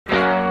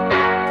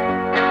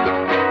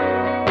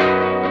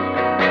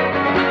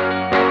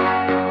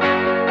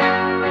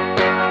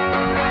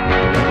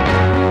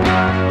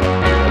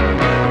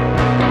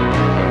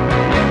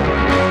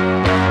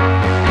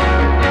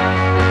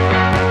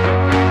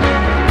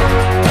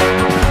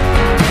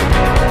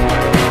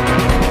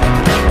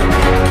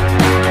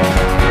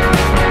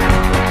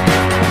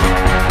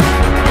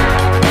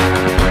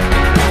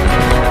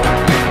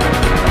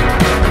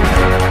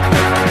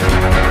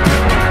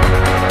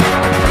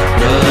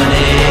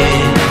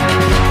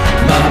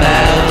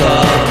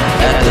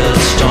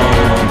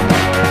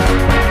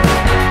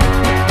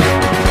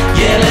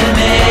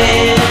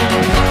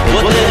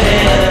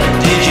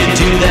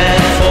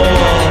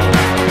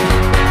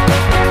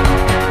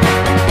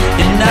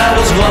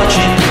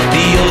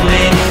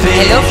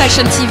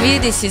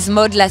FashionTV, this is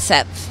Mode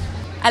Laceppe.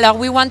 Alors,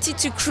 we wanted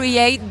to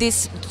create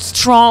this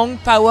strong,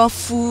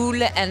 powerful,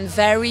 and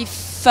very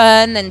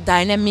fun and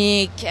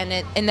dynamic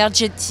and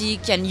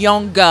energetic and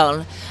young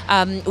girl.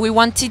 We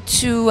wanted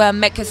to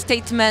make a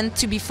statement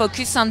to be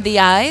focused on the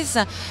eyes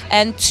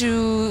and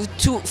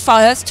for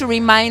us to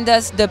remind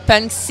us the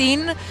punk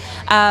scene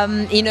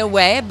in a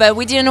way, but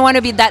we didn't want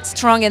to be that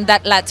strong and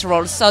that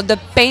lateral. So the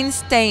paint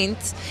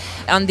stains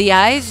on the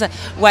eyes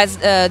was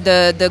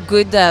the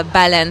good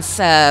balance.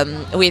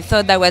 We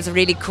thought that was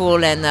really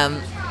cool, and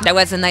that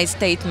was a nice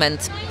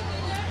statement.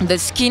 The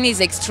skin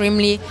is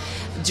extremely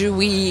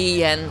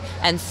dewy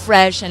and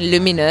fresh and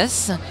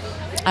luminous.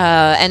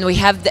 And we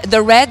have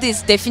the red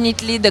is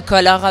definitely the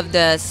color of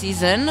the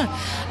season,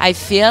 I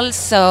feel,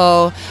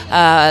 so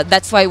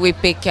that's why we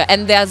pick,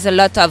 and there's a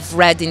lot of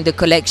red in the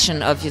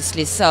collection,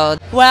 obviously. So,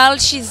 well,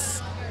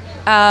 she's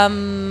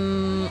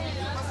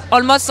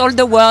almost all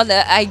the word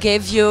I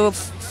gave you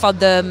for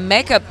the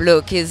makeup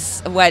look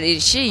is what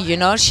is she, you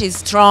know. She's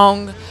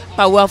strong,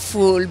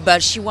 powerful,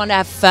 but she want to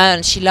have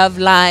fun. She loves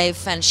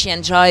life, and she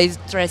enjoys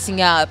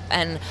dressing up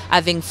and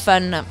having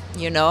fun,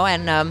 you know,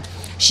 and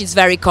she's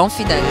very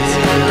confident.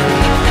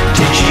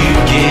 Did you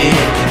get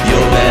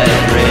your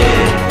bad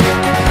red?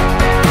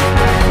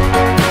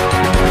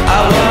 I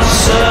want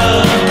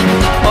some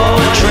or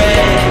a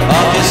tray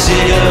of your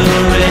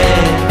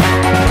cigarette.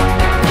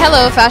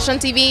 Hello, Fashion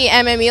TV.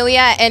 I'm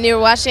Emilia, and you're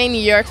watching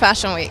New York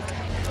Fashion Week.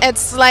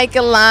 It's like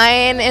a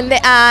line in the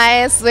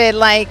eyes with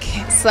like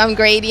some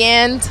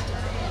gradient,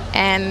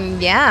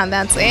 and yeah,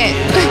 that's it.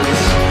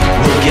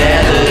 We're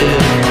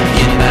gathered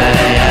in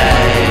my